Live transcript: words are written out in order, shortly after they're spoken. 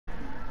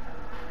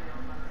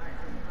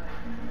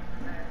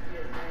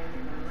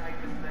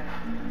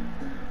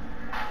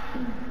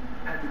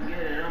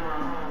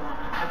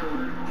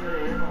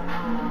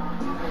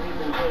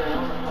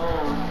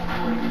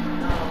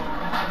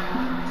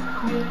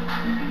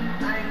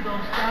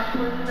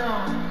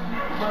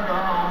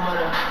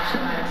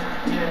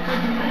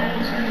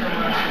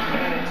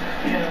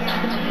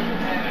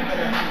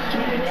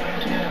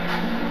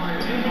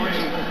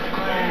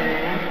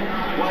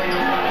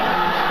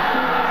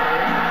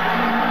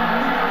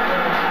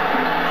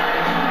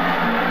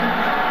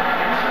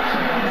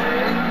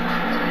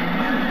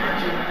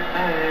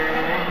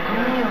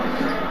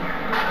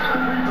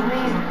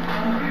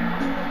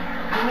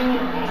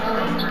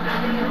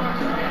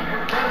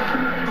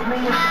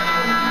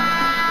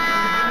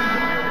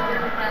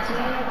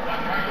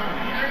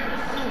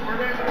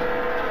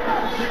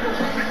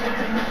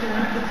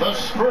The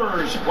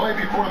Spurs play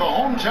before the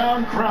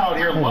hometown crowd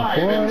here live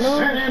in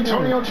San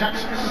Antonio,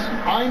 Texas.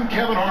 I'm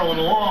Kevin Harlan,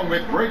 along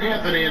with Greg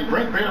Anthony and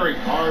Brent Barry,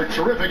 our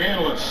terrific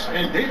analysts,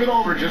 and David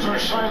Aldridge is our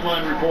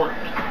sideline reporter.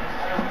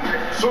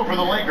 So for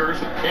the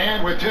Lakers,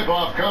 and with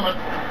tip-off coming.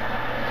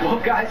 Well,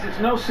 guys, it's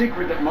no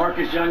secret that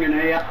Marcus Young and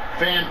AI.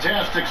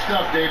 Fantastic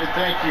stuff, David.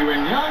 Thank you.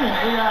 And Young and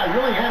AI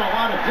really had a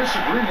lot of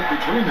disagreement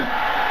between them.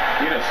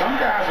 You know, some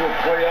guys will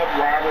play up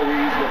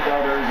rivalries with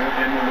others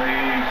in the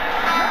league.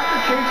 Not the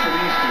case for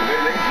these two.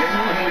 They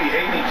genuinely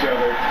hate each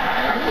other.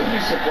 And I wouldn't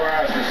be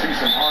surprised to see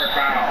some hard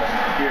fouls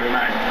here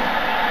tonight.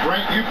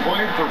 Frank, you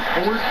played for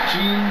 14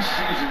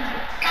 seasons.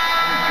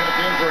 Cut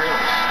in for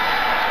Harris.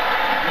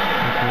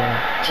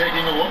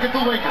 Taking a look at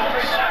the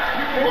Lakers.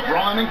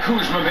 LeBron and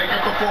Kuzma make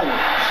up the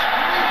forwards.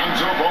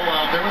 Enzo ball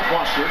out there with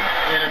Foster,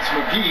 and it's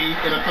McGee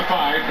in at the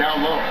 5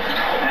 down low.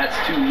 That's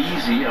too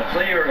easy. A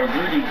player of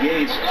Rudy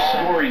Gay's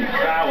scoring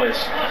prowess,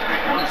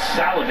 he's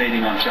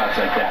salivating on shots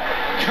like that.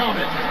 Count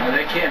it.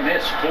 They can't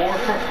miss. 4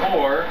 for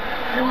 4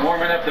 and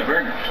warming up the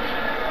burners.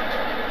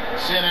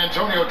 San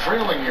Antonio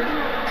trailing here.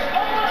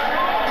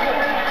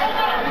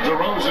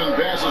 DeRozan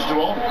passes to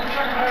Aldridge.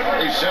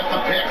 They set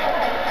the pick.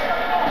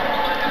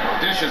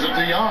 Dishes it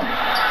to Young.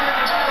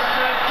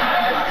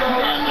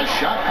 And the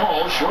shot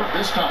called short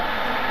this time.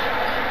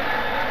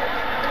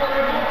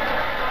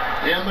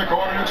 In the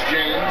corner, it's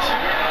James.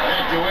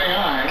 Back to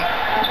AI.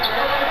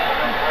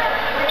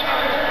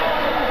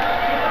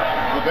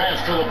 The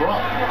pass to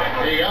LeBron.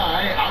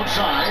 AI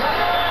outside.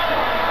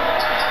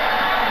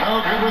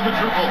 No good with the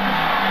triple.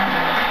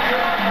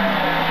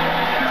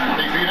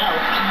 20 feet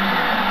out.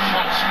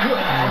 Shot's good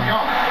from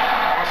Young.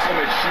 Awesome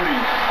at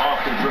shooting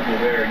off the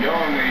dribble there.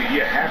 Young,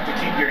 you have to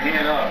keep your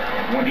hand up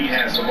when he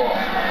has the ball.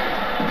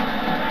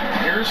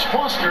 Here's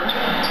Foster.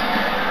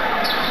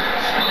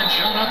 Second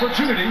shot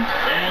opportunity,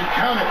 and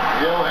count it.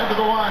 He'll head to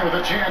the line with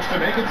a chance to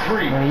make it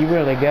 3. Man, you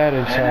really got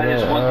to try and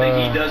that is one thing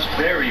he to does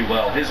very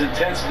well. His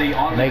intensity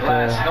on the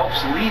glass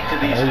helps lead to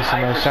these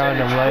high percentage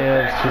them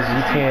layups, because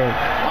you can't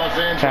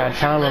try to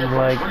time them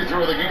like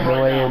the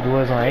way it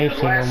was on 18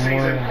 or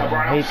more.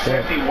 I hate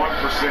that. 71%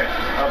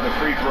 of the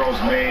free throws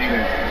made,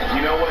 and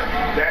you know what?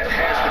 That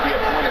has to be a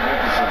point of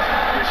emphasis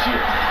this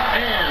year.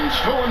 And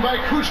stolen by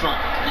Kuzma.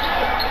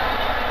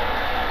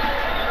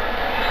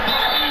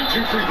 2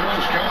 free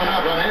throws coming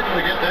up, unable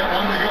to get that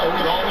one to go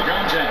with all the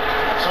contact.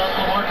 Son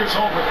LaMarcus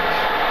Aldridge.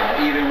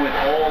 Even with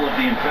all of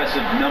the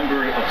impressive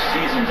number of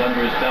seasons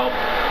under his belt,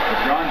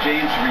 LeBron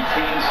James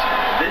retains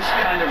this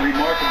kind of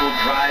remarkable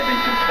drive and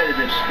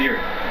competitive spirit.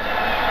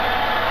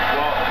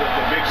 Well,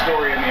 the big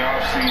story in the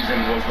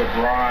offseason was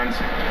LeBron's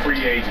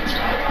free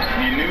agency.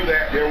 You knew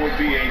that there would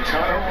be a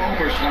ton of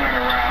rumors flying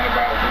around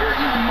about where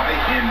he might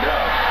end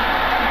up.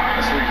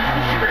 Honestly, I'm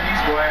sure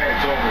he's glad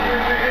it's over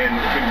with and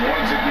can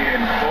once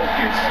again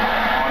focus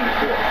on the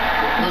court.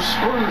 The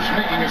Spurs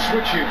making a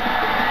switch here.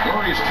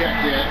 Rory's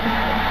checked in.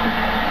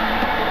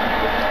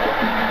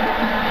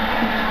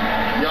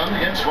 Young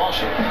against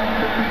Foster.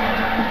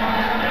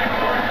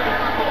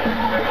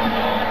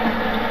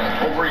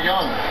 Over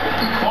Young.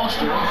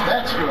 Foster,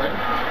 that's good.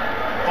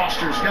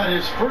 Foster's got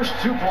his first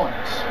 2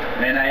 points.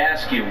 And I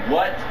ask you,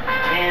 what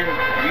can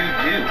you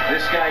do?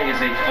 This guy is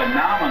a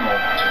phenomenal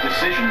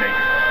decision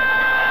maker.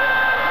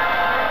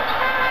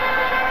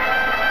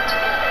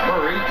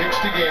 Murray kicks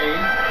to Gay.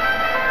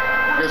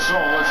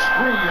 Gasol, a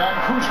screen on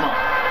Kuzma.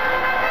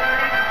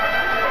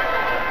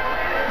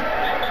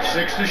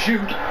 6 to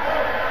shoot.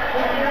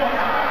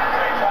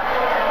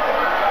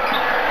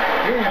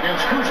 Gay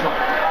against Kuzma.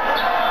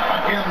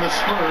 Again, the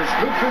Spurs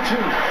good for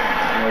 2.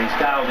 Well, he's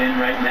dialed in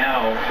right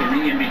now in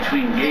the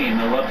in-between game.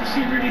 I'd love to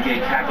see Rudy Gay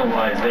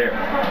capitalize there.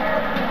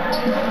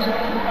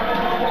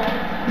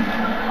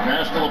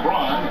 Pass to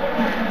LeBron.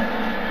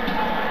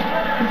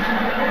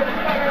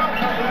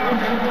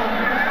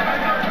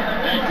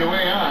 Back to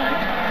AI.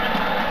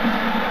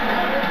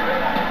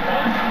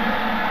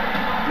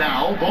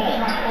 Now Ball.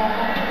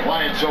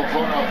 Wyatt so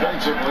far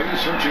offensively,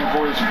 searching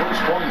for his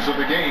first points of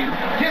the game.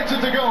 Gets it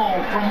to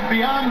go from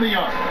beyond the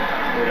arc.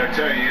 I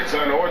tell you, it's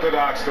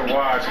unorthodox to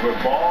watch, but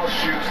Ball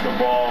shoots the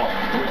ball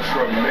with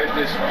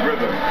tremendous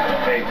rhythm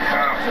and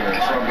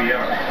confidence from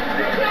beyond.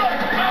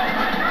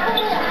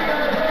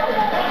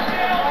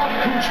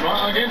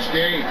 Kuzma against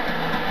Gay.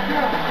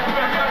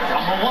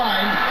 From the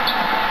line.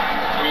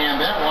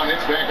 And that one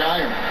hits back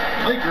iron.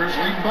 Lakers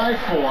lead by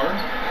 4.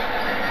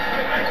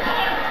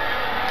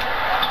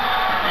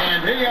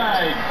 And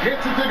AI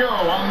gets it to go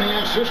on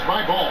the assist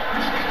by Ball.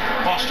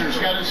 Foster's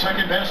got his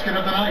second basket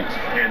of the night.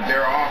 And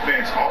their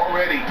offense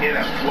already in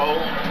a flow.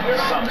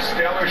 Some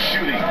stellar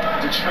shooting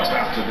to jump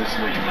out to this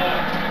lead.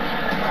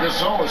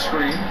 Gasol a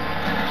screen.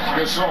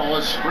 Gasol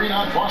a screen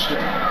on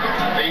Foster.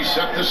 They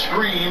set the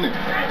screen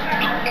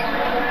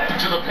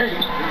to the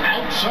paint.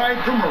 Outside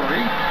for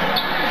Murray.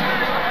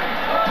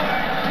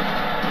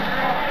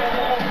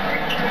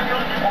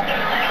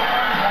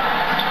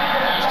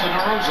 Pass to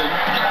DeRozan.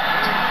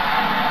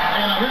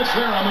 And a miss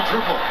there on the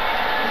triple.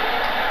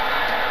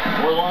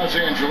 For Los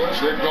Angeles,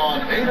 they've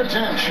gone 8 of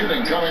 10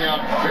 shooting, coming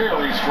out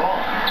very strong.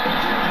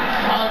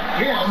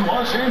 Again,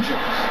 Los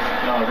Angeles.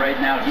 Right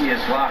now he is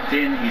locked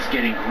in. He's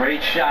getting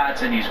great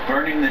shots, and he's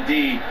burning the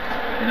D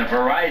in a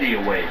variety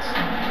of ways.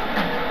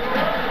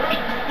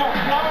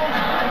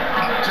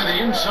 To the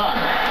inside.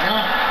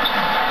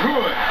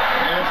 Good.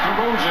 And it's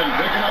DeRozan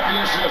picking up the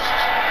assist.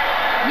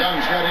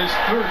 Young's got his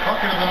third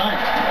bucket of the night.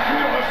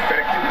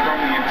 Effective from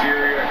the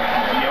interior.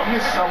 Young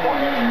is someone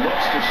who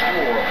looks to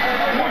score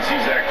once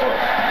he's that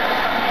close.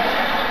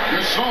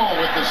 Gasol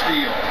with the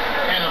steal.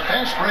 And a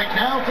fast break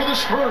now for the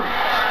Spurs.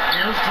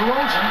 Here's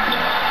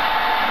DeRozan.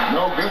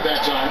 No good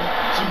that time.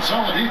 Some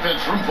solid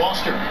defense from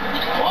Foster.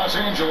 Los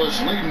Angeles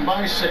leading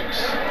by 6.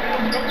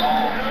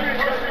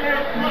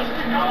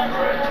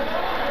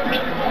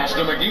 Pass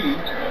to McGee.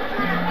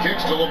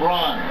 Kicks to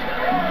LeBron.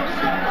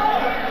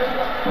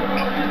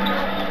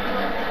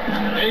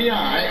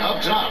 AI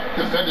up top,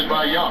 defended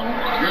by Young.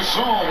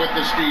 Gasol with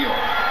the steal.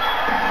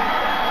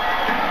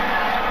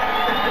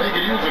 They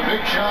could use a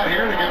big shot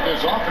here to get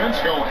this offense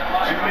going.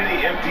 Too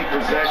many empty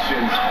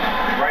possessions.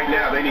 Right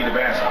now, they need a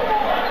basket.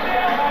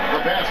 The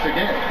pass to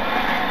Gay.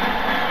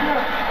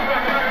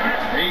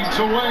 Fades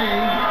away.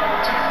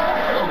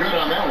 No good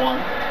on that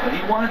one. But he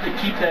wanted to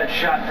keep that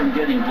shot from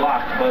getting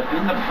blocked, but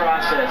in the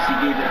process, he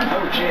gave it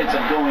no chance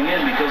of going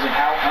in because of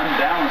how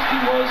unbalanced he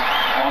was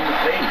on the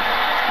page.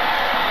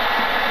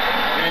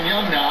 And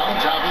Young now,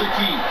 top of the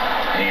key.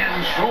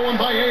 And stolen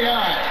by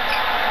AI.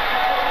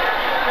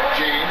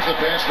 James, the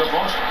pass to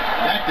Foster.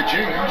 Back to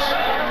James.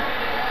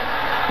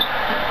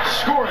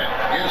 Score it.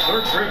 His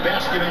third straight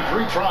basket in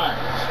 3 tries.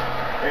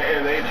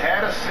 And they've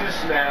had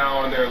assists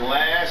now in their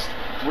last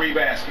 3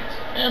 baskets.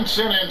 And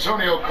San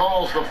Antonio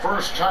calls the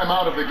first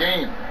timeout of the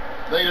game.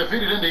 They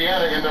defeated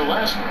Indiana in their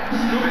last one.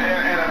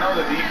 And I know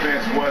the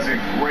defense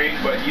wasn't great,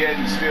 but yet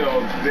and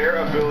still, their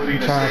ability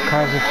to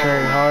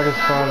concentrate hard as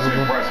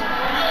possible.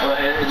 Well,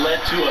 it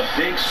led to a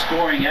big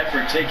scoring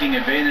effort, taking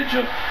advantage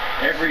of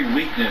every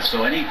weakness.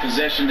 So any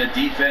possession the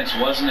defense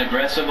wasn't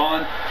aggressive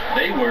on,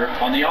 they were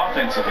on the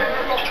offensive end.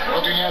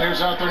 Looking at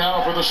who's out there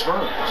now for the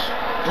Spurs.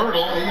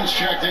 Pirtle, he's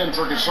checked in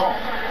for Gasol.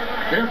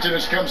 Hampton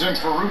comes in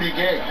for Rudy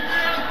Gay.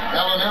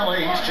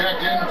 Bellinelli, he's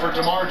checked in for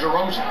DeMar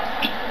DeRozan.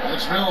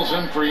 That's Mills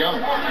in for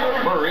Young.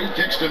 Murray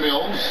kicks to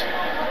Mills.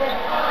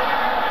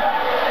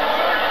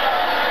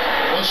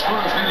 The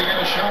Spurs need to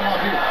get a shot off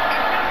here.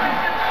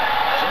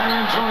 San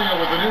Antonio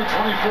with the new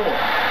 24.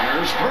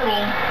 Here's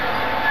Pirtle.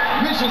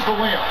 Misses the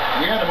layup.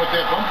 He had him with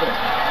that bump there.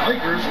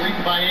 Lakers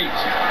leading by 8.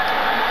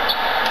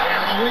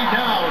 And the lead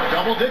now,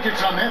 double digits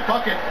on that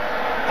bucket.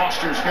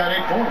 Foster's got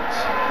 8 points.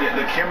 Yeah,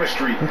 the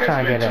chemistry I'm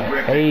trying to get an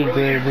A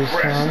grade this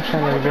time. I'm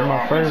trying to get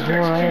my first one.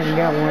 I haven't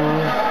got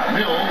one.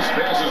 Mills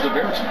passes to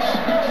Bertens.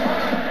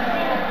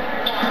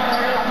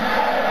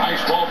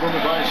 Nice ball from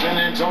by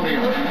San Antonio.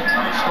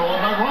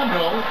 Stolen by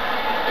Rondo.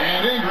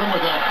 And Ingram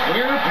with a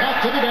clear path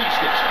to the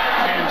basket.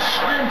 And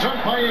slam dunk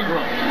by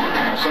Ingram.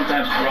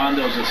 Sometimes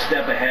Rondo's a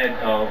step ahead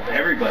of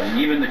everybody,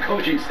 even the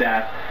coaching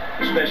staff,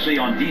 especially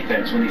on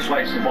defense when he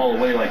swipes the ball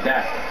away like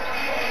that.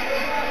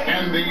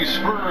 And the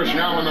Spurs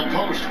now in the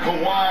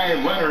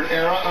post-Kawhi Leonard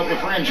era of the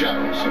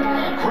franchise.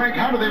 Craig,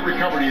 how do they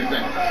recover, do you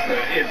think?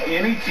 If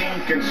any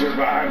team can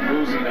survive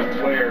losing a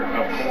player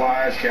of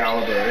Kawhi's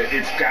caliber,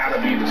 it's got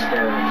to be the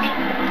Spurs.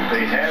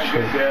 They have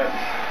good depth,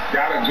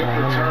 got a good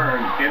return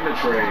in the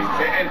trade,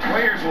 and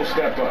players will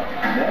step up.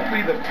 Won't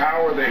be the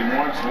power they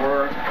once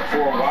were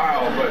for a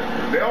while, but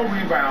they'll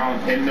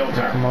rebound in no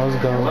time. I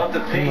love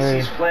the pace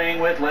he's playing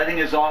with, letting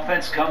his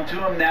offense come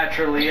to him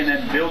naturally, and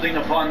then building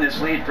upon this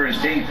lead for his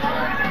team.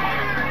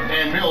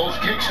 And Mills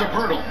kicks to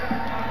Pirtle.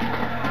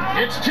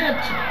 It's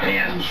tipped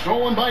and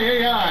stolen by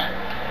AI.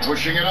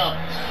 Pushing it up.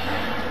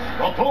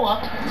 A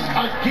pull-up.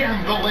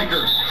 Again, the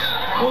Lakers.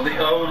 Well, the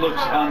O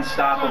looks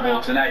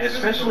unstoppable tonight,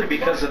 especially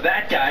because of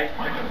that guy.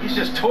 He's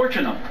just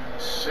torching them.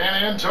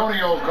 San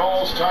Antonio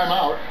calls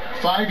timeout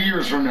 5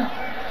 years from now.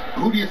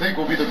 Who do you think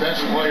will be the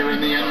best player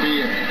in the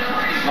NBA?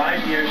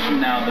 5 years from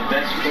now, the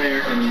best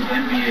player in the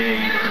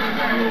NBA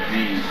will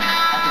be...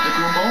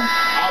 Antetokounmpo?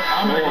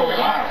 I'm going to go.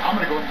 Wow. I'm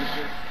going to go with this.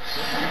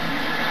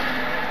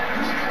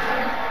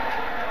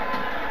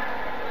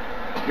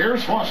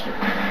 Here's Foster.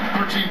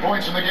 13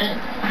 points in the game.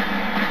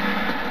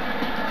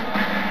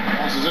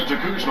 Passes it to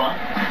Kuzma.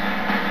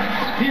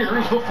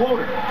 Here's the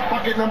floater.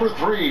 Bucket number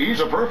 3.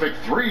 He's a perfect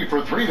 3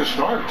 for 3 to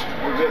start.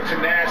 The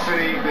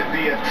tenacity,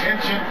 the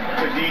attention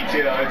to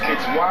detail.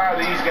 It's why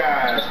these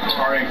guys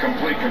are in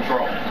complete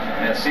control.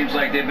 Yeah, it seems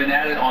like they've been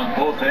at it on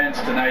both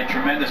ends tonight.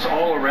 Tremendous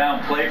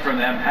all-around play from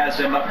them. Has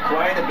them up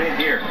quite a bit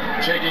here.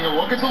 Taking a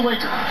look at the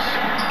Lakers.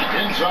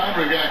 Inside,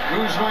 we've got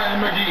Kuzma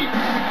and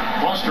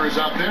McGee. Foster is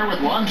out there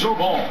with Lonzo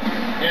Ball.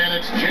 And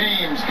it's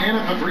James in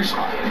at the 3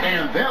 spot.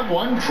 And that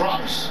one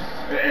drops.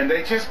 And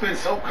they've just been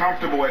so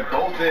comfortable at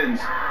both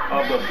ends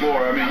of the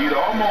floor. I mean, you'd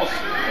almost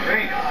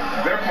think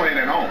they're playing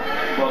at home.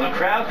 Well, the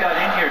crowd got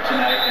in here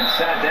tonight and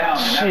sat down,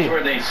 and that's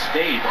where they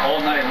stayed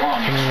all night long.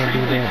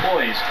 Extremely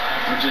poised,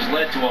 which has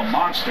led to a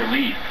monster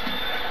lead.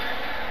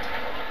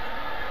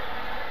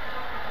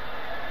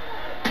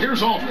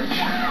 Here's Aldridge.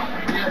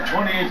 He had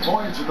 28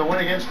 points in the win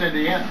against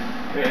Indiana.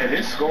 And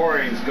his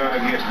scoring is going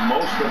to get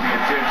most of the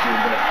attention,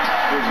 but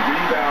his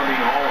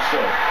rebounding also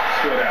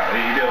stood out.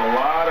 He did a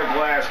lot of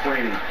glass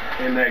cleaning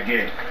in that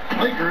game.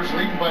 Lakers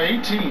leading by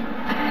 18.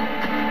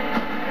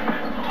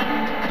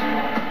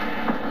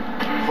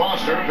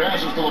 Foster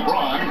passes to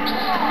LeBron,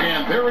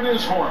 and there it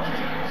is for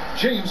him.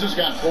 James has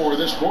got 4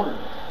 this quarter.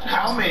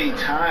 How many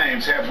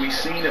times have we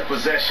seen a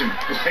possession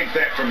like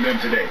that from them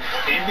today?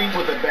 Ending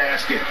with a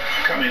basket,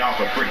 coming off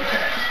a pretty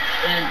pass.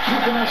 And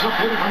keeping us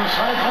updated from the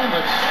sideline,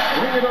 let's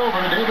bring it over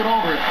to David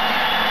Aldridge.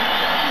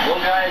 Well,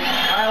 guys,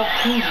 Kyle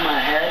Kuzma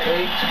had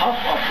a tough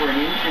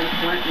upbringing in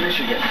Flint,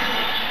 Michigan.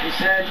 He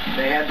said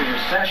they had the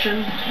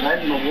recession,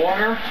 lead in the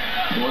water.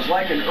 It was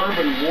like an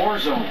urban war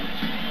zone.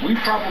 We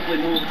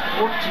probably moved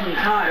 14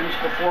 times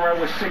before I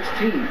was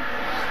 16.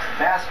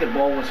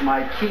 Basketball was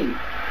my key.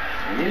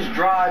 And his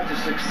drive to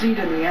succeed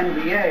in the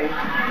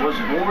NBA was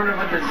born of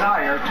a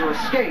desire to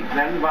escape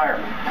that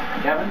environment.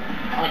 Kevin?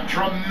 A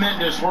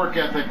tremendous work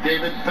ethic,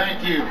 David.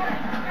 Thank you.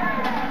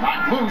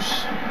 Knocked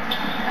loose.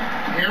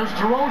 Here's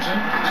DeRozan.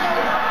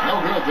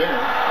 No good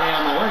there.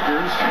 And the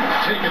Lakers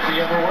take it the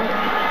other way.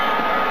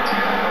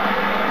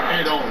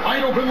 And a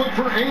wide open look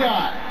for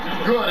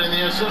AI. Good, and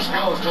the assist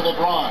goes to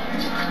LeBron.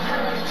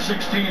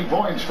 16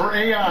 points for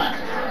AI.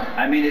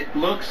 I mean, it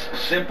looks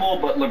simple,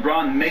 but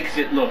LeBron makes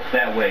it look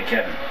that way,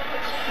 Kevin.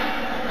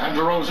 And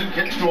DeRozan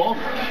kicks to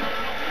Aldridge.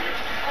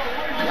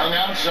 Young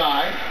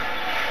outside.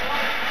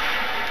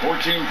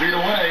 14 feet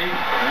away,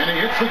 and he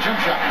hits the jump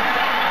shot.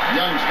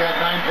 Young's got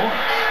 9 points.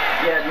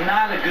 Yeah,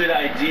 not a good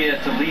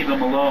idea to leave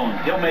him alone.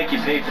 He'll make you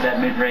pay for that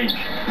mid-range.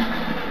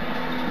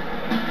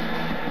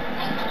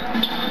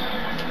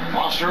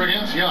 Foster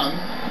against Young.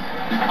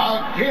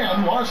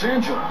 Again, Los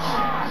Angeles.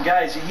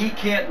 Guys, he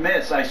can't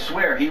miss. I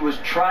swear, he was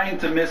trying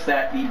to miss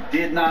that. He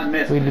did not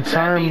miss. We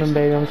determined,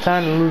 baby. I'm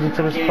trying to lose it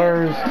to the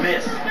Spurs.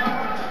 Miss.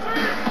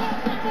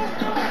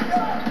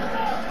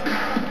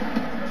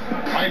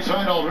 Right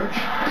side Aldridge.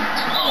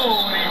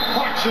 Oh, and he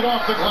plucks it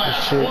off the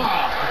glass.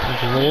 Wow.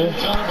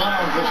 It's out of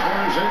bounds. The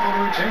Spurs able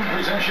to retain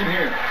possession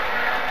here.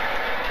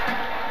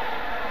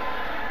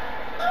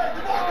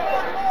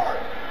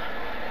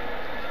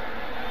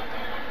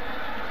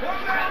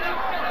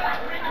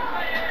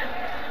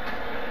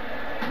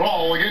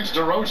 Ball against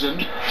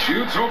DeRozan.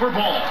 Shoots over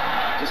Ball.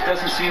 Just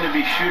doesn't seem to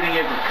be shooting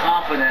it with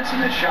confidence,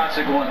 and the shots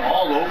are going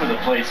all over the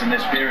place in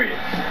this period.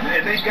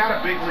 And they've got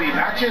a big lead,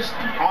 not just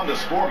on the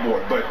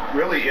scoreboard, but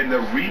really in the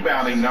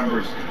rebounding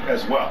numbers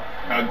as well.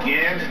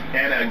 Again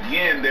and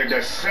again, they're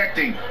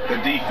dissecting the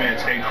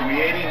defense and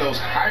creating those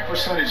high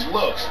percentage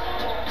looks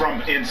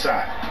from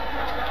inside.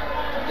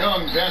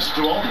 Young best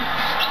to Aldridge.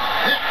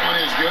 That one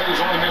is good. He's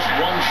only missed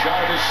 1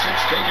 shot of his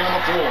 6 taken on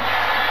the floor.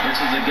 This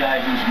is a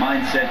guy whose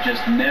mindset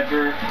just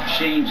never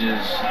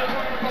changes.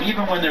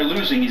 Even when they're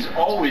losing, he's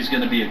always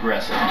going to be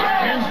aggressive.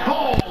 And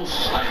Ball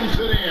slams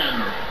it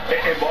in.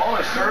 And Ball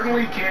is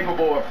certainly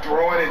capable of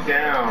throwing it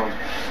down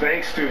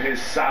thanks to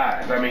his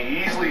size. I mean,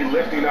 easily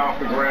lifting off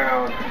the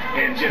ground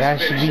and just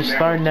That should be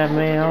starting that,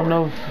 man. I don't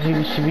know if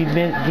he should be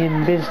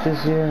getting benched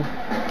this year.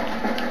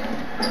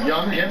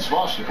 Young against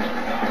Foster.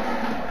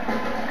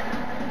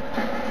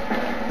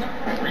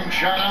 Ring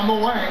shot on the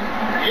way.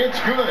 It's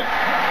good.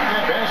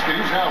 That basket,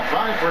 he's now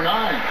 5 for 9.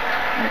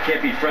 I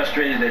can't be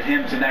frustrated at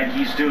him tonight.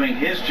 He's doing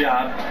his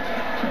job.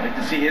 I'd like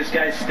to see his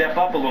guys step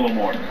up a little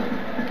more.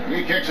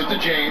 He kicks it to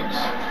James.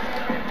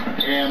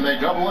 And they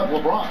double up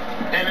LeBron.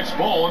 And it's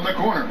Ball in the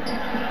corner.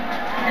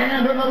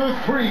 And another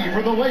 3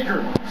 for the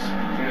Lakers.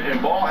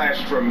 And Ball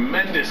has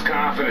tremendous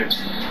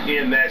confidence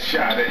in that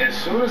shot. As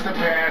soon as the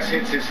pass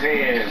hits his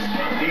hands,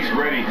 he's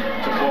ready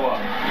to pull up.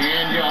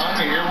 And Young,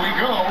 here we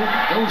go.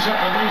 Goes up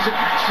and lays it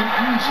nice and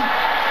easy.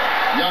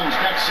 Young's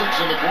got 6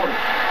 in the quarter.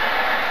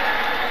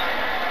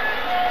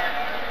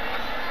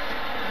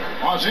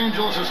 Los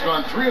Angeles has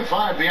gone 3 of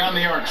 5 beyond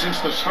the arc since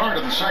the start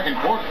of the second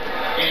quarter.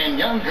 And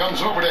Young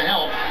comes over to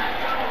help.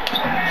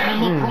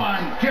 And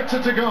LeBron gets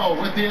it to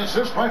go with the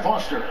assist by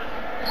Foster.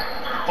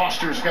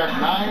 Foster's got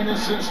 9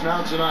 assists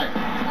now tonight.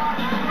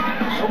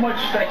 So much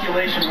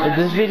speculation. If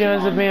this video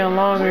ends up being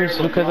longer, it's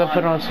because I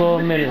put on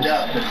 12 minutes.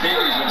 The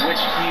theories of which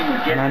team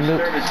would get the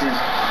services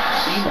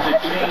seem to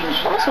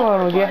change. That's what I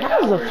don't get.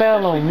 How's the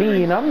foul on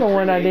me? And I'm the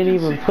one that didn't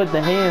even put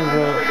the hands up.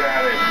 Another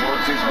guy that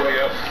works his way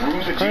up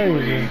through the G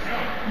League,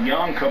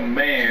 Young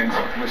commands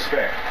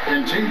respect.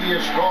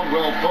 Contavious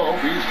Caldwell-Pope,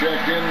 he's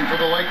checked in for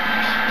the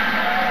Lakers.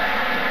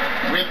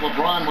 With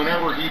LeBron,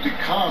 whenever he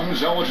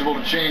becomes eligible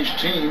to change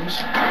teams,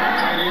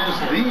 it is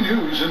the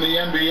news in the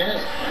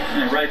NBA.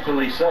 And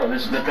rightfully so.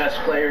 This is the best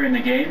player in the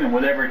game, and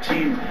whatever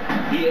team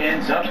he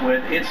ends up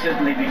with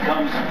instantly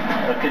becomes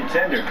a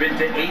contender. Been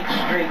to 8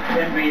 straight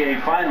NBA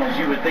Finals.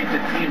 You would think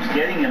the teams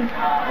getting him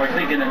or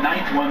thinking a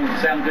 9th one would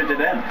sound good to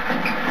them.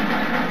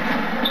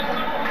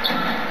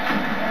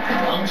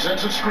 Young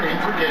sets a screen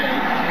for Gay.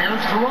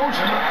 Here's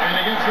DeRozan, and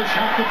against the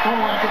shot to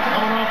fall after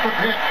coming off the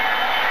pick.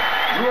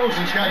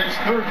 DeRozan's got his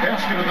 3rd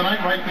basket of the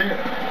night right there.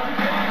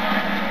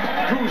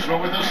 Kuzma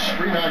with a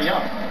screen on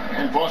Young.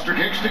 And Foster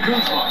kicks to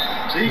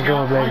Kuzma. He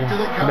got right to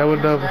the cup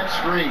with that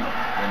screen.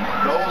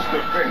 Those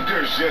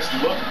defenders just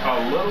look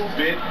a little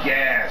bit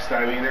gassed.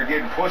 I mean, they're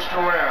getting pushed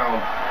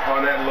around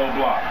on that low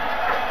block.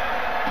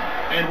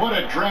 And what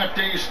a draft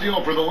day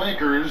steal for the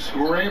Lakers,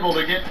 who were able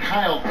to get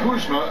Kyle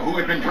Kuzma, who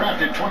had been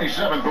drafted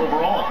 27th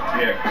overall.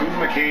 Yeah,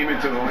 Kuzma came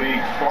into the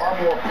league far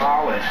more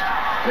polished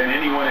than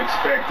anyone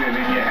expected,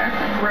 and you have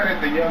to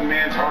credit the young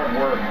man's hard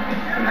work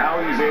and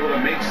how he was able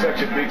to make such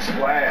a big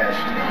splash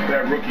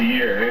that rookie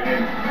year.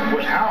 And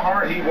with how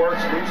hard he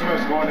works, Kuzma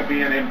is going to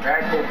be an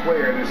impactful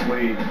player in this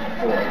league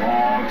for a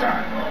long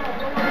time.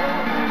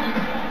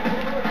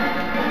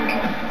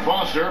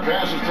 Foster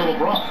passes to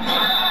LeBron.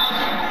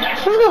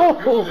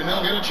 Good, and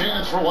they'll get a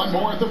chance for one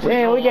more at the free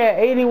throw. We got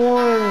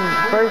 81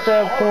 first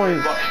half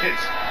points.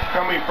 Buckets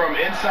coming from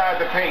inside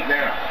the paint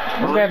now.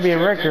 That's got to be a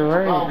record,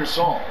 right?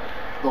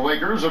 The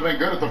Lakers have been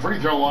good at the free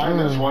throw line.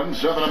 This one,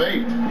 7 of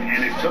 8.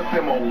 And it took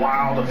them a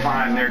while to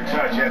find their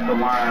touch at the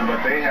line,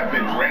 but they have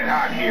been red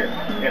hot here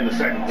in the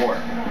second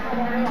quarter.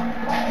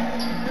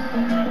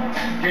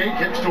 Gay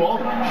kicks to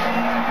Aldridge.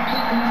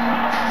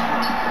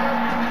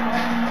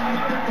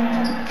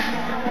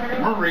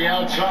 Murray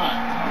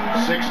outside.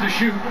 6 to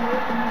shoot.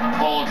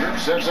 Aldridge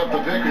sets up the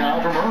pick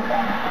now for Murray.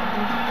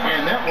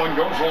 And that one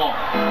goes long.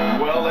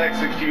 Well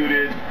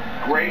executed.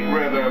 Great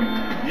rhythm.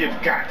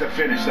 You've got to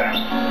finish that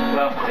one.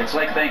 Well, it's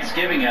like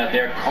Thanksgiving out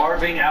there,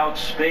 carving out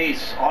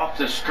space off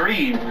the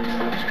screen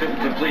to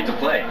complete the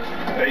play.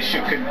 They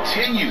should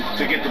continue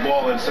to get the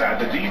ball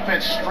inside. The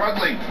defense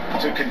struggling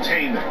to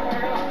contain them.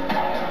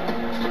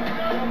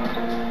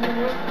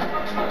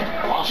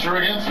 Foster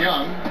against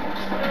Young.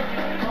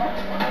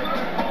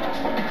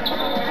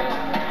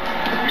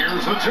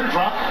 Here's the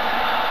teardrop.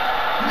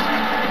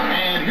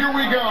 And here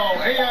we go.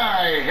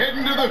 AI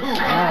heading to the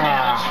hoop.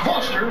 And it's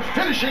Foster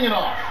finishing it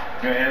off.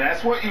 And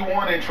that's what you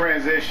want in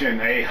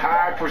transition, a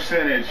high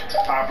percentage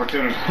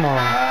opportunity.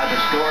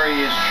 The story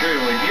is true.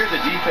 And here the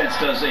defense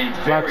does a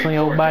very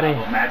poor job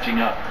of matching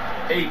up.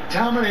 A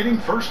dominating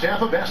first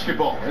half of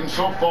basketball. And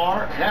so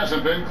far,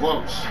 hasn't been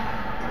close.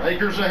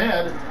 Lakers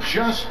ahead,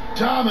 just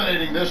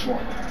dominating this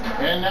one.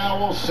 And now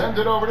we'll send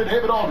it over to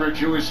David Aldridge,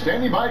 who is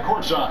standing by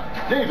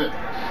courtside. David.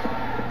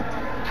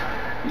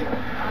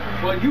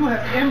 Well, you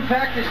have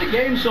impacted the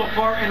game so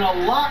far in a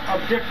lot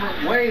of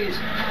different ways.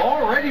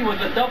 Already with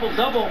a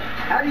double-double,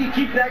 how do you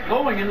keep that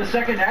going in the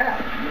second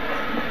half?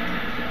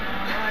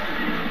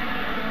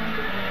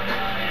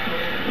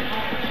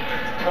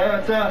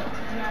 It's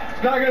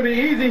not going to be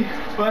easy,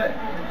 but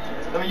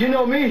I mean, you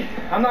know me.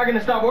 I'm not going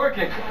to stop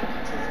working.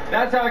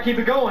 That's how I keep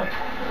it going.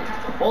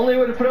 Only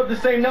way to put up the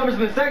same numbers in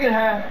the second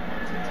half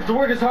is to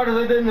work as hard as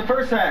I did in the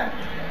first half.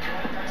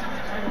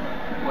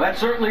 Well, that's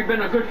certainly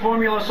been a good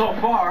formula so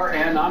far,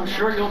 and I'm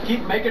sure you'll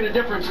keep making a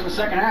difference in the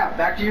second half.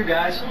 Back to you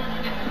guys.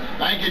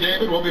 Thank you,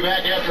 David. We'll be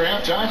back after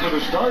halftime for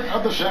the start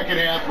of the second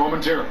half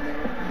momentarily.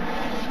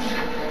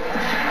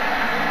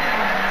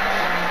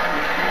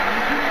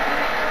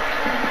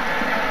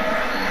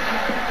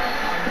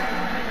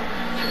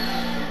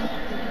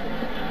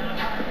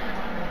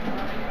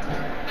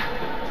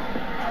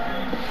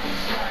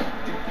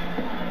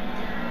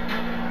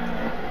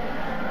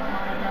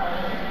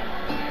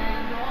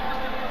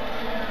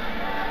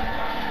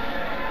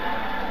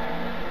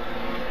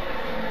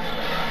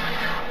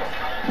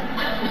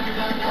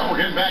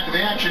 Back to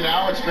the action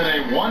now. It's been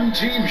a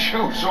one-team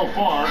show so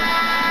far.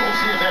 We'll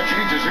see if that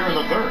changes here in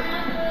the third.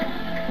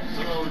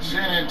 So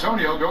San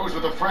Antonio goes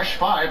with a fresh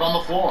 5 on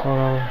the floor.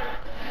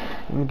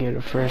 Let me get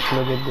a fresh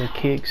look at the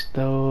kicks,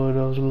 though.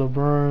 Those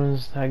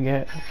LeBrons I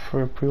got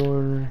for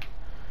pre-order.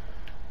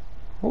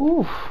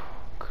 Ooh,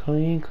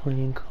 clean,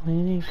 clean,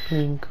 clean,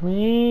 clean,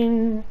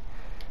 clean.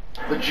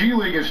 The G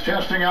League is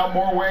testing out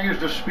more ways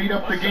to speed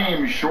up the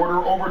game. Shorter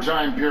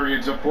overtime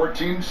periods, a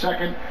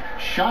 14-second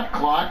shot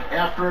clock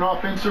after an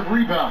offensive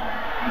rebound.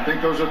 You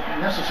think those are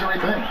necessary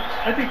things?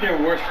 I think they're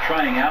worth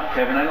trying out,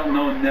 Kevin. I don't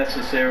know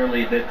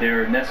necessarily that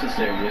they're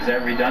necessary. Is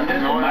that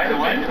redundant? No, I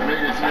like it. It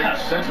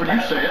makes sense when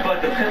you say it.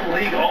 But the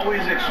league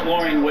always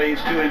exploring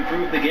ways to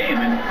improve the game,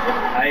 and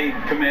I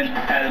commend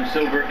Adam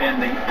Silver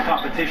and the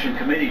competition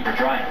committee for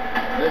trying.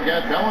 They've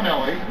got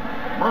Bellinelli.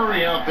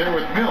 Murray out there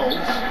with Mills.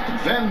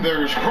 Then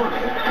there's Curdle,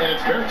 and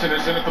it's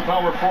Bertinason at the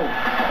power forward.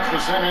 That's the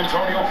San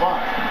Antonio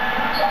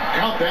 5.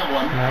 Count that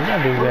one. Man, I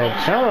gotta do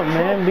that jump,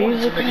 man.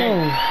 Beasley, come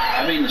on.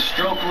 I mean, the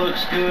stroke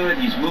looks good.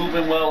 He's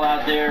moving well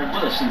out there.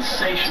 What a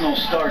sensational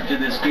start to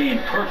this game.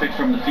 Perfect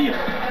from the field.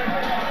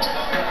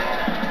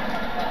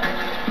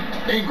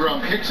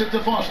 Ingram kicks it to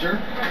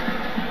Foster.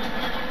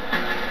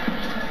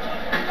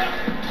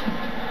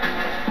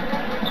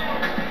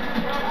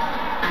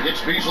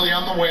 It's Beasley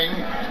on the wing.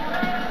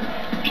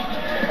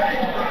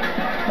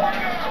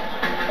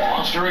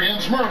 Foster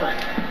against Murray.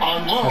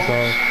 On low.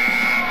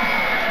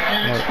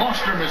 And it's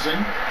Foster missing.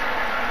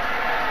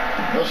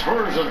 The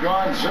Spurs have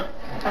gone 7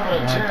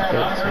 of 10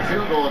 on their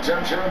field goal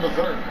attempts here in the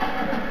third.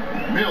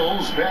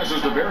 Mills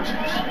passes to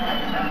Bertans.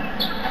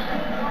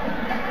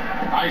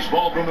 Nice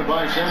ball movement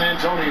by San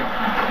Antonio.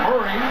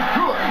 Murray,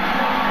 good.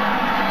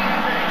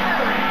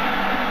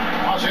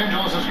 Los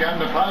Angeles has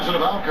gotten a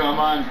positive outcome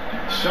on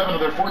 7 of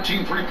their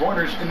 14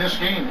 three-pointers in this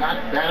game.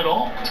 Not bad at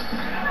all.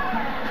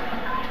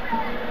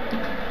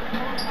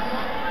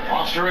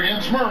 Foster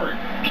against Murray.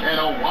 And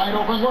a wide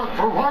open look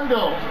for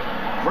Rondo.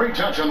 Great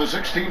touch on the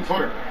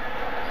 16-footer.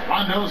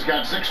 Rondo's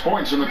got 6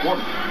 points in the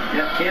quarter.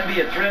 Yeah, can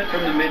be a threat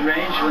from the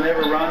mid-range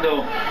whenever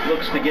Rondo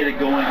looks to get it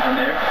going from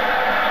there.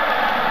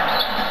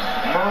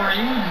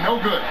 Murray, no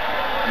good.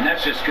 And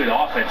that's just good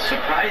offense.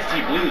 Surprised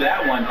he blew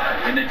that one,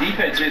 and the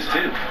defense is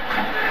too.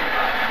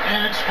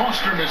 And it's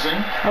Foster missing.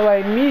 I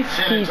like me.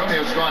 San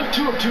Antonio's gone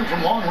 2 of 2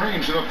 from long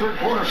range in the third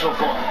quarter so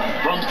far.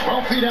 From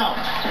 12 feet out.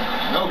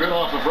 No good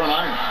off the front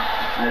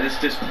iron. This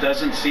just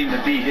doesn't seem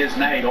to be his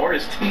night, or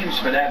his team's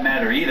for that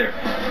matter either.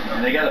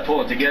 And they got to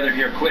pull it together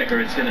here quick, or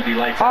it's going to be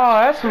lights out. Oh,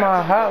 that's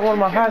my hot, one of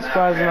my hot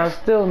spots, and I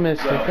still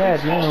missed it.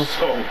 God, no.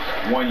 Also,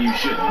 one you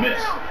shouldn't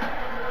miss.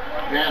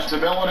 Pass to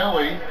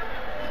Bellinelli.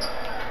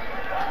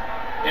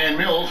 And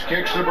Mills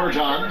kicks to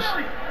Bertans.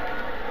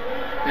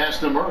 Pass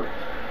to Murray.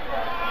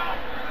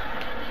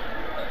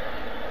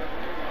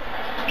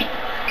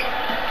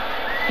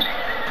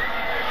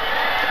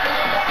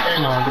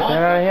 Come on, get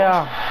that out of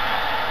here.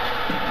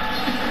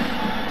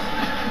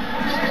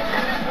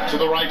 To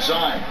the right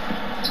side.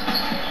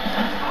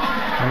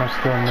 I'm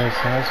still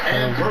missing. That's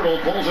And crazy.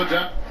 Pirtle pulls it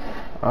down.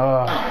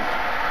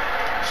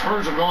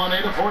 Spurs have gone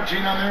 8 of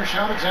 14 on their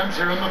shot attempts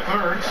here in the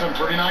third. Some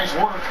pretty nice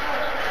work.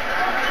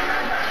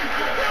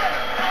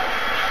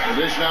 The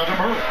dish now to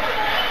Murray.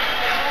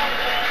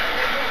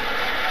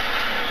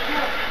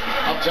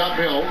 Up top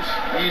Mills.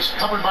 He's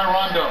covered by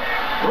Rondo.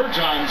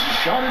 Bertans'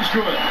 shot is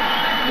good.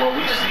 Well,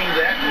 we've seen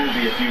that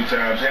movie a few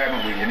times,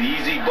 haven't we? An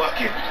easy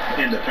bucket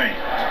in the paint.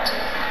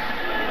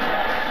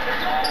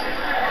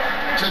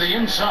 To the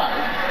inside.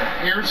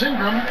 Here's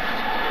Ingram.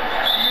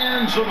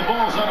 And so the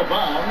ball's out of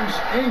bounds.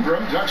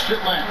 Ingram touched it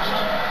last.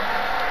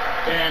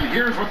 And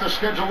here's what the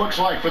schedule looks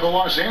like for the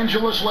Los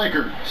Angeles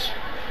Lakers.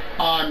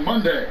 On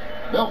Monday,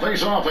 they'll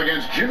face off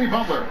against Jimmy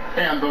Butler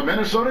and the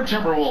Minnesota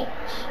Timberwolves.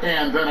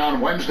 And then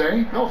on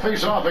Wednesday, they'll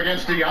face off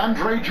against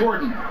DeAndre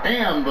Jordan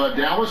and the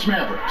Dallas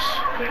Mavericks.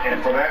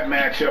 And for that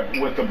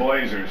matchup with the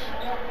Blazers,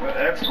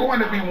 that's going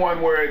to be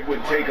one where it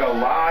would take a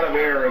lot of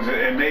errors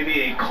and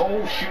maybe a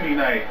cold shooting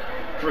night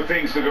for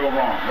things to go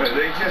wrong.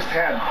 They just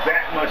had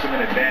that much of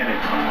an advantage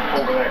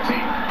over that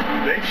team.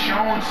 They've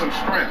shown some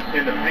strength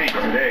in the paint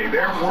today.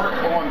 Their work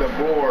on the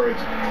boards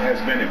has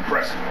been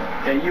impressive.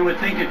 And you would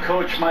think a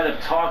coach might have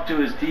talked to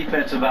his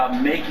defense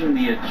about making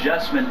the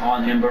adjustment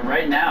on him, but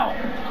right now,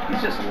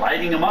 he's just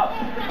lighting him up.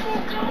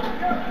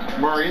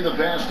 Murray, the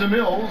pass to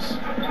Mills.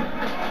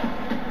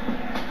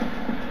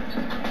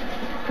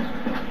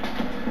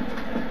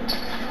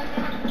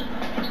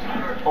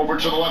 Over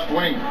to the left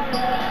wing.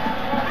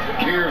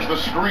 Here's the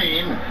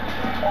screen.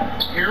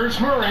 Here's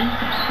Murray.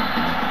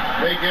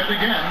 They get it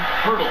again.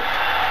 Pirtle.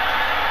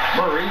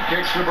 Murray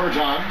kicks to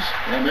Bertans.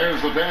 And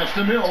there's the pass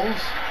to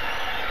Mills.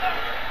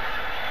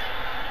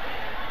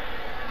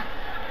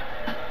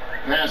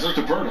 Passes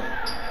to Pirtle.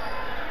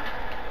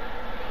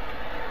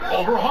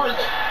 Over Hart.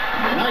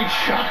 Nice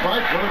shot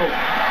by Pirtle.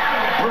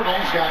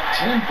 Pirtle's got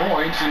 10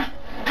 points in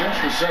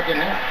just the second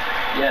half.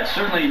 Yeah,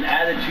 certainly an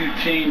attitude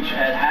change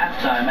at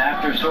halftime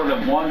after sort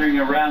of wandering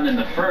around in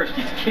the first.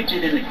 He's kicked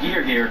it into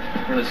gear here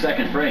for the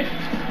second frame.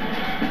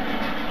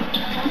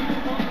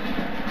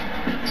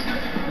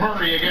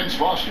 Murray against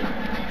Foster.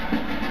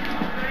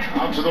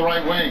 Out to the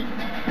right wing.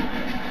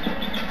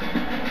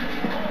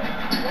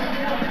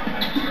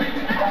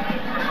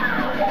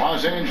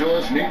 Los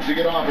Angeles needs to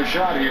get off a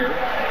shot here.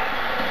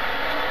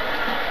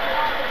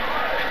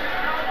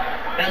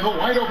 And the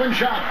wide open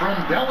shot from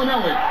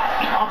Bellinelli.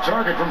 Off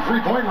target from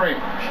three-point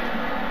range.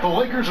 The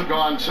Lakers have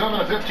gone 7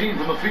 of 15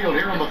 from the field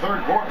here in the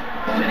third quarter.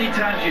 Many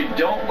times you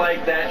don't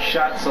like that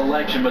shot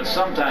selection, but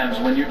sometimes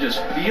when you're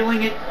just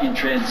feeling it in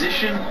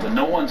transition, when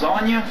no one's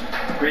on you,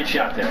 great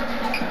shot there.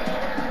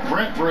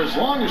 Brent, for as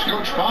long as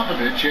Coach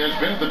Popovich has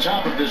been at the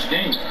top of this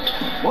game,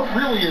 what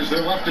really is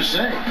there left to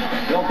say?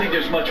 I don't think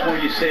there's much more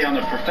you say on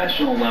the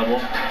professional level,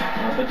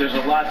 but there's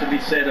a lot to be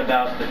said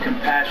about the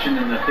compassion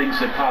and the things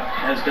that Pop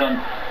has done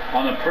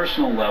on a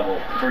personal level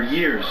for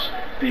years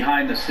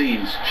behind the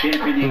scenes,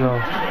 championing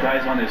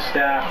guys on his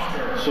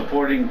staff,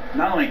 supporting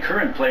not only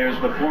current players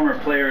but former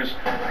players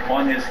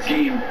on his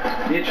team.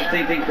 The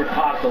interesting thing for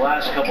Pop the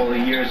last couple of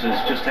years is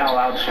just how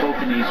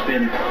outspoken he's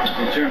been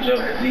in terms of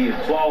the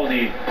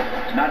equality,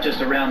 not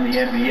just around the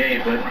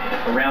NBA but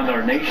around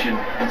our nation,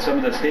 and some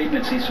of the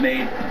statements he's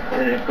made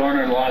that have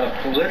garnered a lot of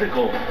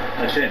political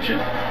attention.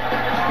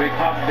 Greg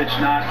Popovich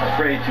not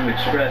afraid to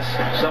express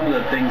some of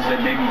the things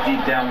that maybe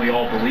deep down we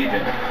all believe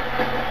in.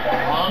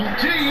 On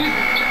deep,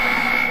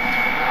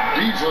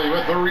 Beasley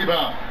with the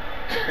rebound.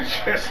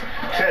 Just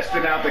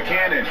testing out the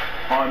cannon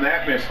on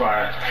that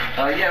misfire.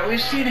 Yeah,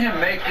 we've seen him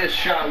make this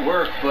shot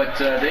work, but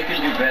they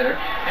can do better.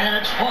 And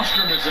it's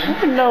Foster missing.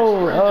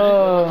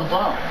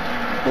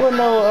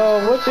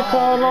 What's it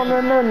called on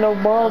there? No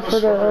ball for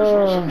the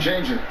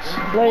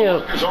layup.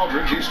 Marcus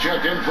Aldridge, he's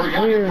checked in for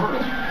Young and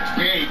Fertile.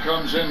 Gay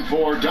comes in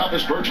for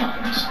Davis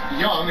Bertans.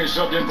 Young is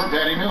subbed in for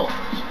Patty Mills.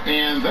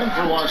 And then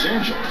for Los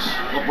Angeles,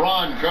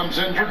 LeBron comes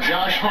in for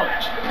Josh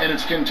Hart. And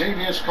it's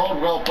Kentavious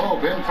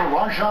Caldwell-Pope in for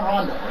Rajon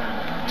Rondo.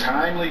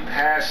 Timely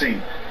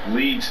passing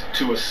leads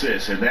to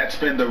assists, and that's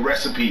been the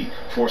recipe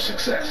for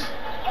success.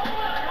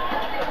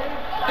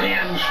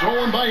 And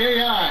stolen by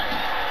AI.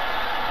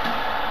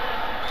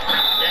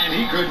 And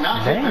he could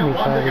not get that one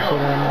to go.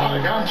 On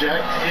a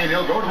contact, and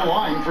he'll go to the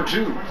line for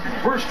two.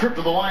 First trip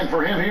to the line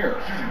for him here.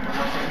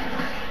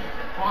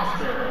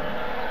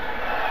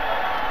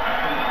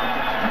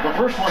 The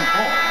first one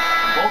falls.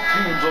 Both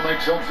teams will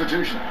make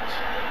substitutions.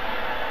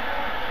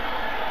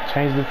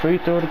 Change the free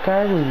throw to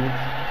Kyrie.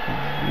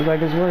 Looks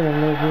like it's working a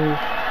little bit.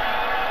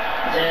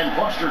 And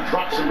Foster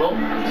drops them both.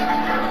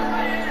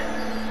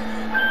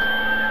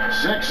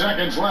 6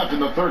 seconds left in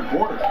the third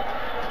quarter.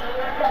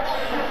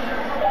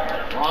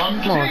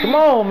 Come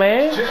on,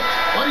 man.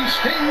 But he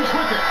stays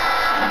with it.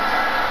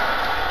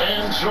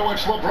 And so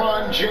it's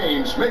LeBron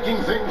James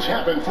making things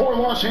happen for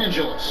Los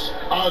Angeles.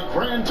 A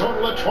grand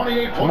total of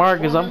 28 points.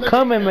 Marcus, I'm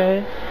coming,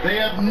 man. They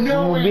have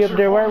no I'm gonna be up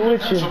there right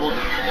with you.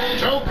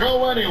 Don't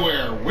go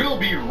anywhere. We'll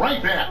be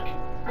right back.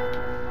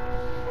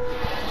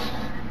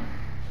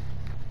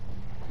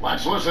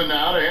 Let's listen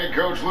now to head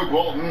coach Luke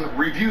Walton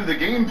review the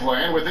game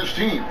plan with his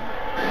team.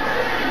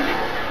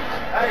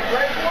 Hey,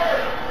 great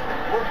work.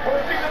 We're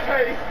pushing the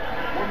pace.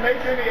 We're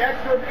making the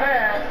extra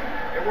pass,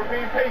 and we're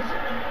being patient.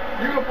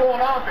 Beautiful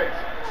on offense.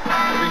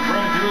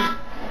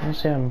 Let's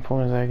see how many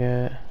points I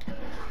got.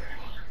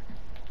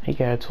 He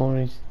got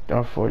 20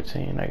 or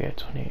 14. I got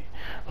 28.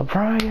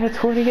 LeBron got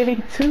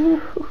 28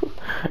 too.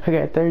 I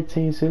got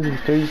 13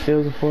 assists, 3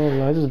 steals, and 4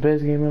 blocks. This is the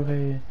best game I've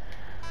had.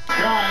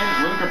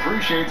 Guys, Luke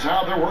appreciates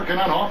how they're working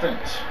on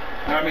offense.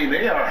 I mean,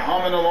 they are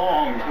humming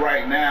along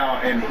right now,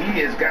 and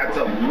he has got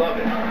to love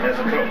it as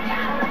a coach.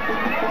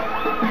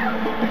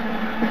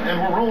 And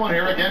we're rolling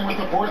here again with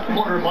the fourth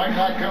quarter. Might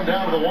not come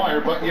down to the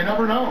wire, but you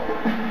never know.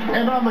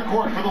 And on the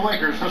court for the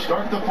Lakers to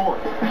start the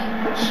fourth.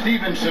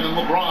 Stevenson and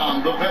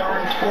LeBron, the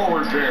veteran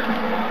forward pair.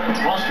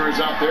 Foster is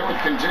out there with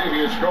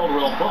Kentavious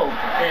Caldwell-Pope.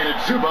 And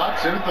it's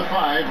Zubac in at the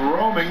 5,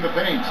 roaming the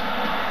paint.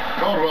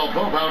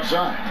 Caldwell-Pope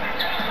outside.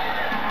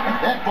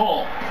 That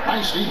ball,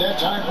 high speed that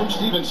time from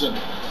Stevenson.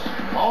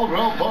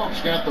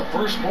 Caldwell-Pope's got the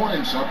first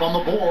points up on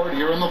the board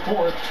here in the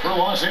fourth for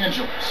Los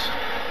Angeles.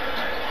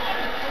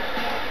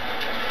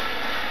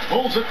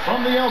 Pulls it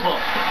from the elbow.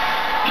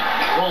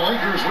 The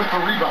Lakers with the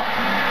rebound.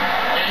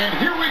 And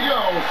here we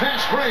go.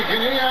 Fast break,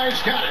 and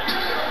AI's got it.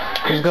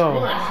 Let's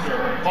go.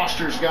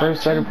 Foster's got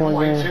First 10 points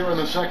game here in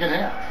the second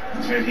half.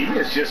 And he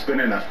has just been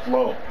in a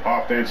flow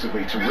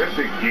offensively.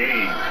 Terrific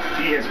game.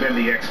 He has been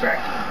the X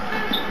factor.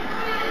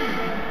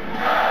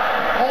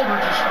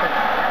 Aldridge is screen.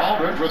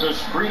 Aldridge with a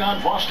screen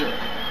on Foster.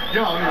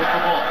 Young with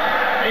the ball.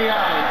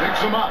 AI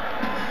picks him up.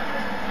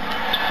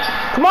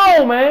 Come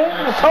on, man.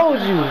 I told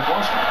you.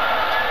 Foster.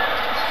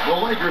 The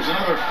Lakers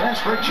another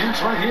fast break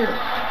chance right here.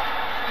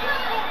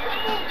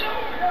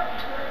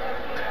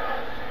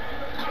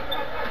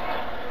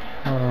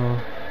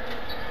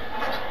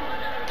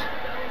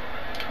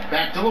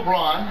 Back to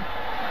LeBron.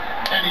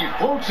 And he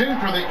floats in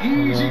for the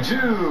easy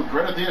two.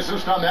 Credit the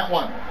assist on that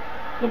one.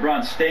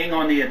 LeBron staying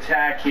on the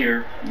attack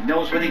here. He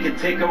knows when he can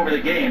take over the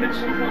game. It's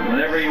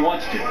whenever he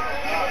wants to.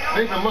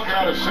 They've been looking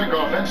out of sync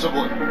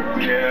offensively.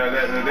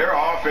 Yeah, their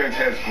offense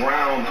has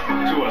ground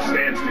to a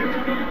standstill.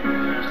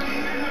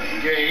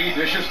 Gay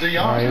dishes to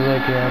Young.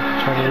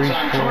 Trying to reach it's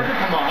on target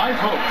from the high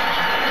post.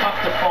 Tough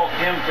to fault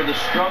him for the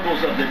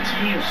struggles of the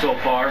team so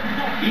far.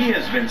 He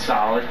has been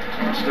solid.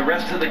 It's the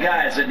rest of the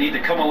guys that need to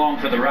come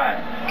along for the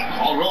ride.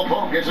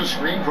 Caldwell-Pope gets a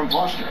screen from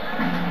Foster.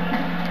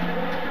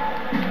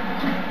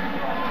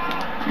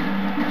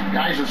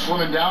 Guys are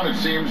slimming down, it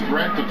seems,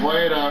 Brent, to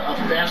play at a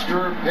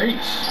faster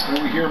pace.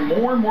 And we hear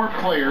more and more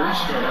players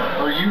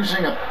are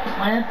using a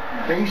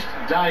plant-based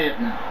diet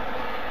now.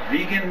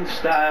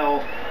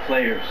 Vegan-style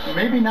players.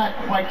 Maybe not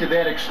quite to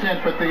that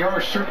extent, but they are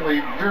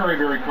certainly very,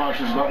 very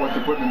cautious about what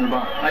they're putting in their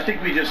body. I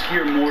think we just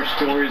hear more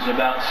stories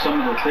about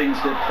some of the things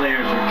that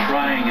players are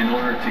trying in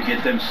order to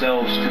get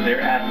themselves to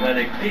their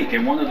athletic peak.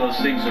 And one of those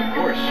things, of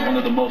course, one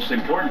of the most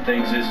important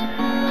things is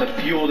the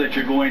fuel that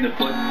you're going to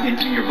put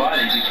into your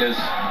body, because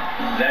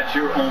that's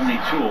your only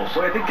tool.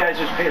 So I think guys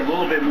just pay a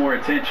little bit more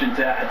attention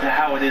to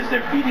how it is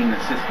they're feeding the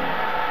system.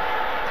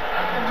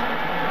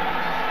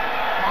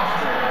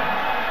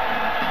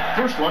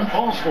 First one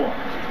falls for.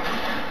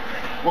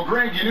 Well,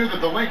 Greg, you knew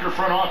that the Laker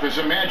front office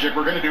and Magic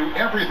were going to do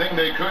everything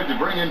they could to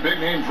bring in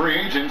big-name free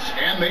agents,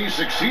 and they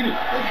succeeded.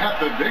 They got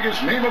the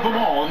biggest name of them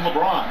all in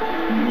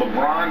LeBron.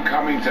 LeBron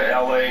coming to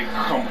L.A.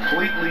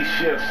 completely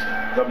shifts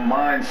the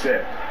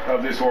mindset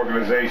of this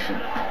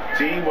organization.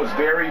 Team was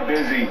very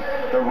busy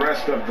the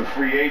rest of the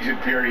free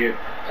agent period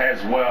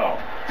as well.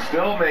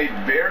 Still made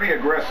very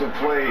aggressive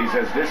plays,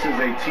 as this is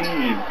a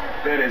team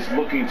that is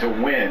looking to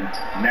win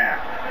now.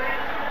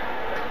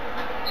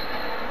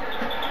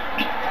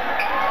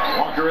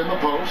 Walker in the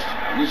post.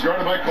 He's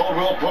guarded by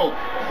Caldwell Pope.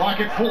 Clock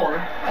at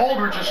 4.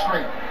 Aldridge a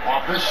screen.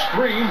 Off the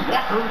screen,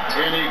 Walker,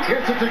 and he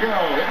gets it to go,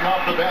 hitting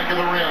off the back of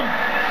the rim.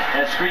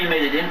 That screen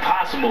made it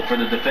impossible for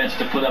the defense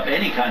to put up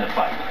any kind of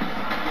fight.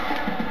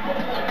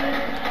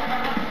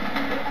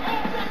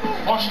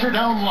 Foster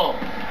down low.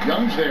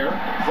 Young's there.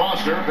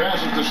 Foster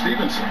passes to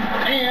Stevenson.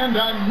 And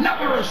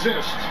another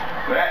assist.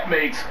 That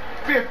makes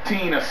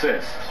 15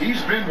 assists.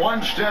 He's been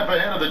one step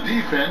ahead of the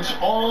defense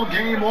all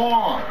game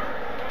long.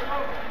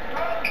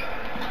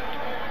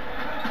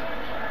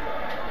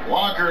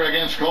 Walker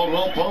against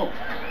Caldwell Pope.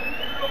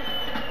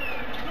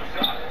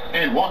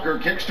 And Walker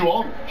kicks to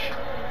Aldridge.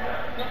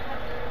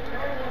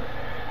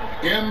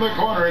 In the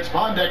corner, it's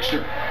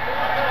Pondexter.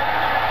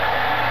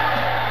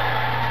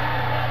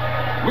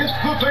 With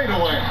the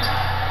fadeaway.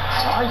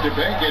 Tried to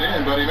bank it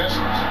in, but he misses.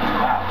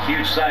 Wow,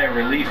 huge sigh of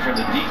relief for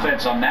the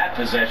defense on that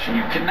possession.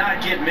 You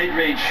cannot give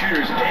mid-range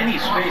shooters any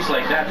space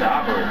like that to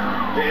operate.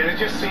 And it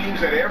just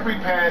seems that every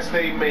pass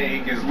they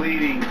make is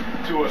leading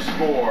to a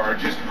score.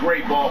 Just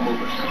great ball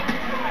movement.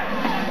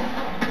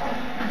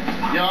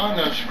 Young,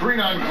 a screen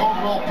on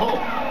Caldwell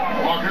Pope.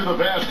 Walker the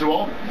pass to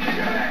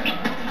Aldridge.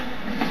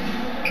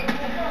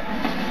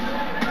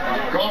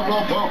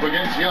 Caldwell Pope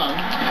against Young.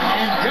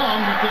 And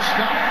Young with the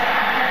stop.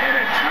 And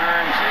at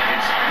times,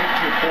 it's pick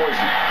your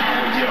poison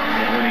with Young.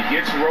 And when he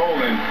gets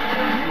rolling,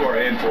 you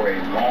are in for a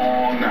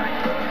long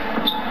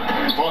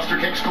night. Foster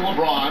kicks to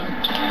LeBron.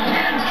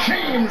 And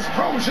James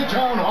throws it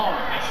down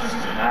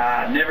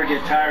hard. Never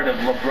get tired of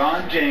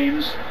LeBron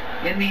James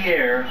in the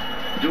air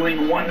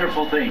doing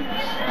wonderful things.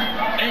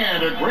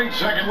 And a great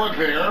second look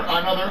there.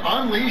 Another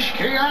Unleash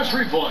Chaos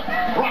replay.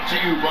 Brought to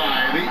you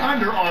by the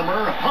Under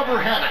Armour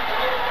Hover Havoc.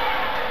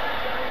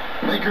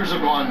 Lakers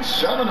have gone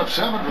 7 of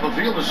 7 from the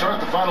field to start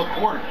the final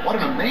quarter. What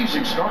an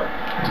amazing start.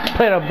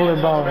 Play that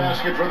bullet ball.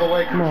 Basket for the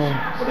Lakers. Come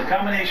Well, the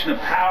combination of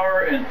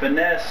power and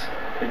finesse,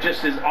 it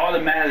just is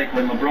automatic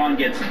when LeBron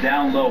gets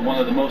down low. One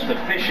of the most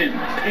efficient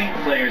paint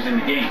players in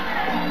the game.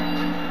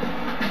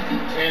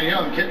 And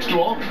Young kicks to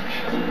Aldridge.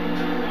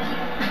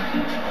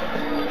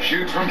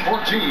 Shoots from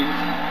 14.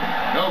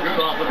 No good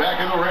off the back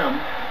of the rim.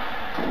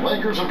 The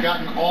Lakers have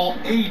gotten all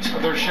 8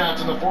 of their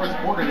shots in the fourth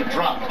quarter to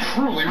drop.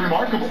 Truly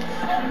remarkable.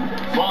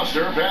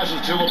 Foster passes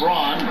to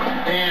LeBron.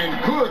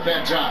 And good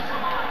that time.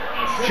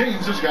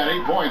 James has got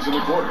 8 points in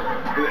the quarter.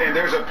 And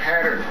there's a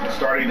pattern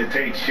starting to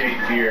take shape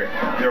here.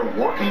 They're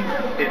working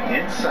it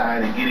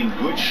inside and getting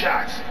good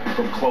shots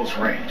from close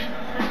range.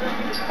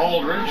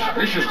 Aldridge,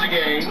 vicious to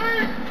Gay.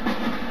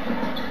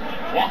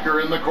 Walker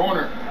in the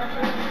corner.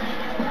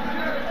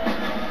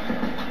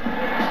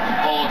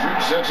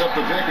 Aldridge sets up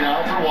the pick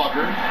now for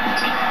Walker.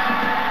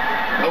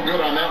 No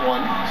good on that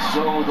one.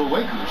 So the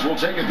Lakers will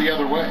take it the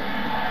other way.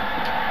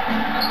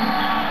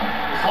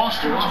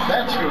 Foster,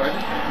 that's good.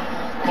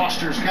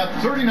 Foster's got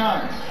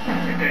 39.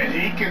 And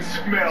he can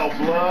smell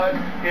blood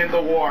in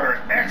the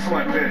water.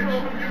 Excellent finish.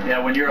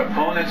 Yeah, when your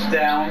opponent's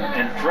down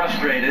and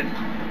frustrated,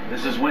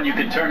 this is when you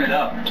can turn it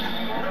up.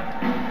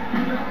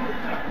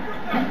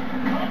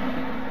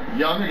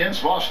 Young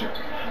against Foster.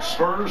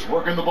 Spurs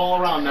working the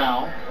ball around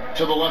now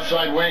to the left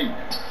side wing.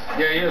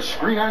 Gay is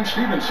screen on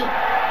Stevenson.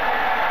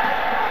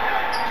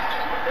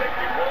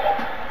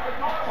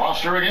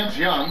 Foster against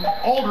Young.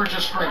 Aldridge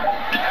a screen.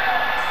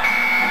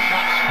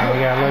 Oh, we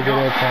got to look at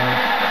that time.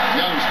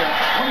 Young's got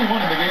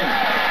 21 in the game.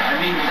 I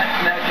mean,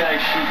 letting that guy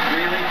shoot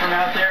freely from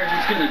out there,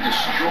 he's going to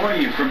destroy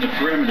you from the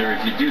perimeter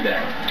if you do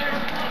that.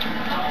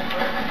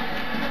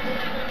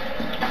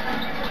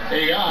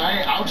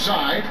 AI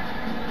outside.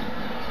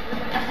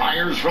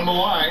 Fires from the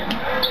line.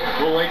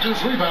 The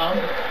Lakers rebound.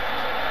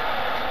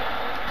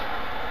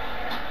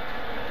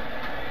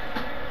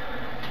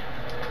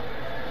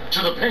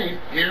 To the paint.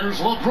 Here's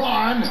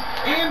LeBron.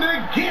 And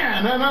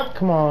again. And up.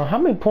 Come on, how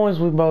many points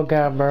we both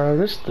got, bro?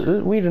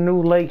 We the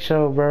new Lake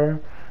Show, bro.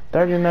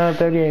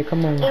 39-38,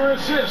 come on. Their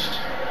assist.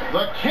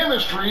 The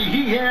chemistry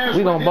he has.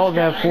 We gonna both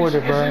have 40,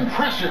 bro.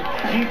 Impressive.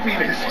 Keeping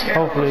his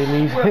Hopefully, at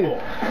least.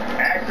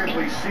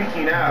 actively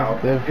seeking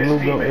out if his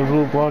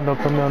Luke Waldo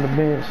come on the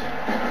bench.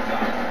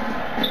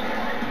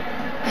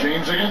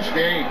 James against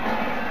Gay.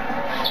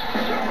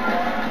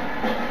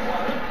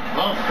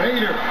 A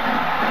fader.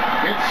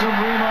 Gets some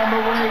room on the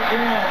way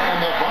in, and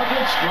the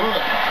bucket's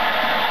good.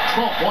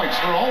 12 points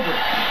for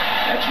Aldridge.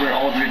 That's where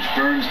Aldridge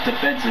burns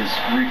defenses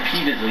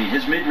repeatedly.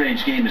 His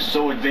mid-range game is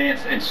so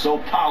advanced and so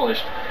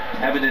polished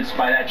evidenced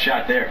by that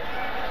shot there.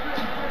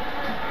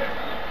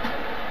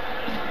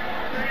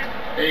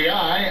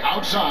 AI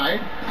outside.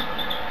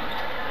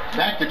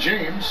 Back to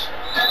James.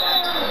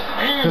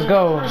 And Let's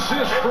go.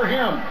 assist for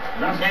him.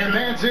 And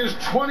that's his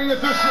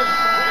 20th assist.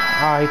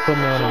 Ah, he put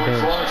me on the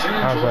bench. Los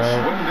Angeles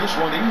Alright. winning this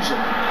one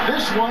easily.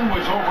 This one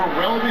was over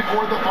well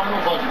before the final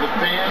buzzer. The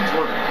fans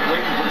were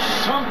waiting for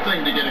something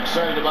to get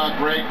excited about,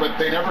 Greg, but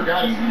they never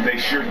got it. They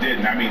sure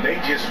didn't. I mean, they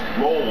just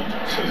rolled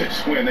to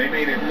this win. They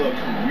made it look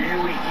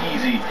really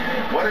easy.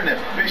 What an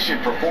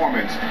efficient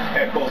performance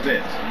at both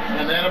ends.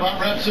 And that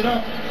about wraps it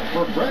up.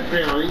 For Brent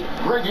Barry,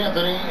 Greg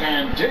Anthony,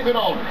 and David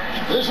Aldridge,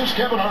 this is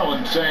Kevin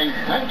Harlan saying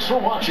thanks for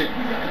watching,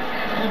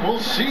 and we'll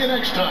see you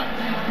next time.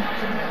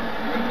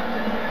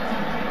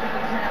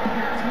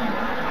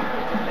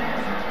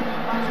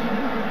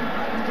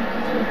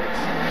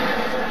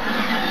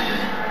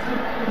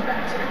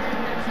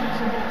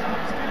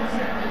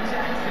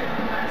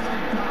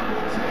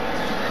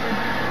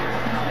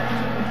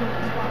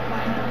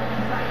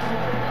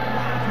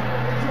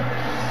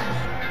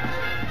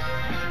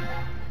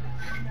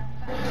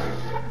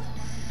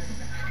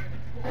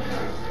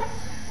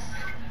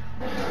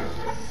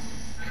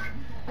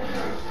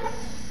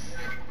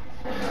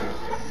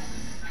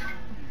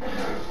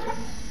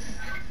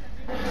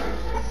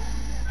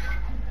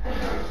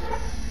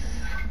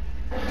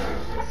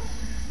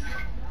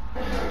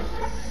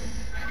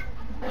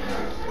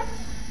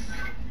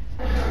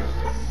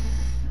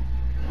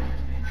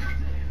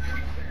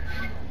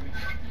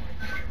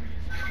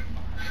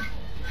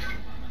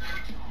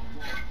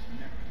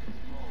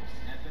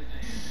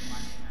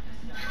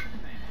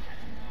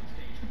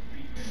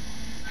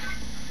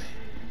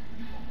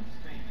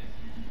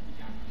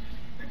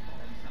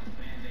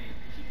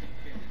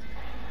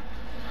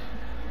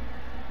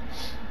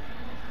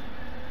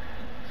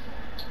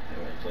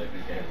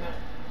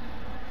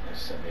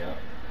 Set me up.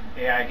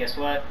 Yeah, guess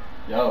what?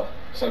 Yo,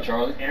 what's up,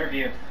 Charlie?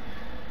 Interview.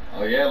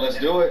 Oh yeah, let's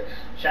do it.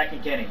 Shaq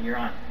and Kenny, you're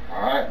on.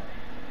 All right.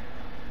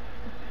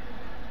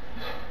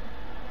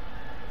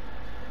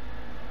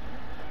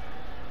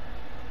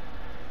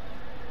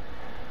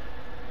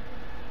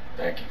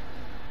 Thank you.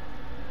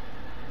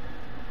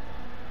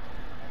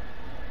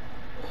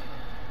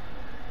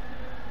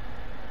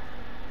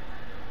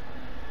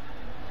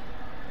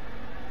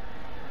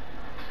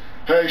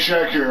 Hey,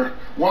 Shaq here.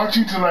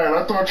 Watching tonight,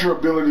 I thought your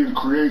ability to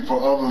create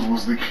for others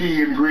was the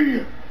key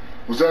ingredient.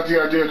 Was that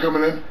the idea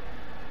coming in?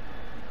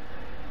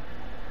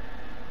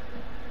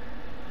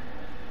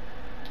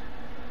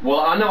 Well,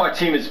 I know our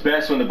team is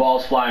best when the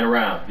ball's flying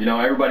around. You know,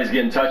 everybody's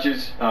getting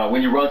touches.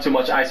 When you run too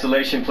much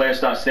isolation, players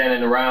start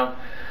standing around.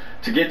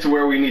 To get to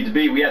where we need to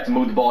be, we have to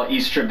move the ball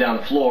each trip down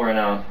the floor, and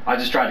I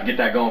just tried to get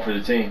that going for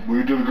the team. Well,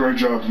 you did a great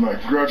job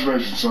tonight.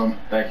 Congratulations, son.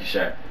 Thank you,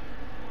 Shaq.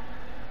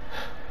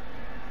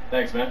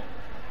 Thanks, man.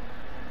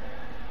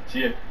 See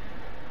ya.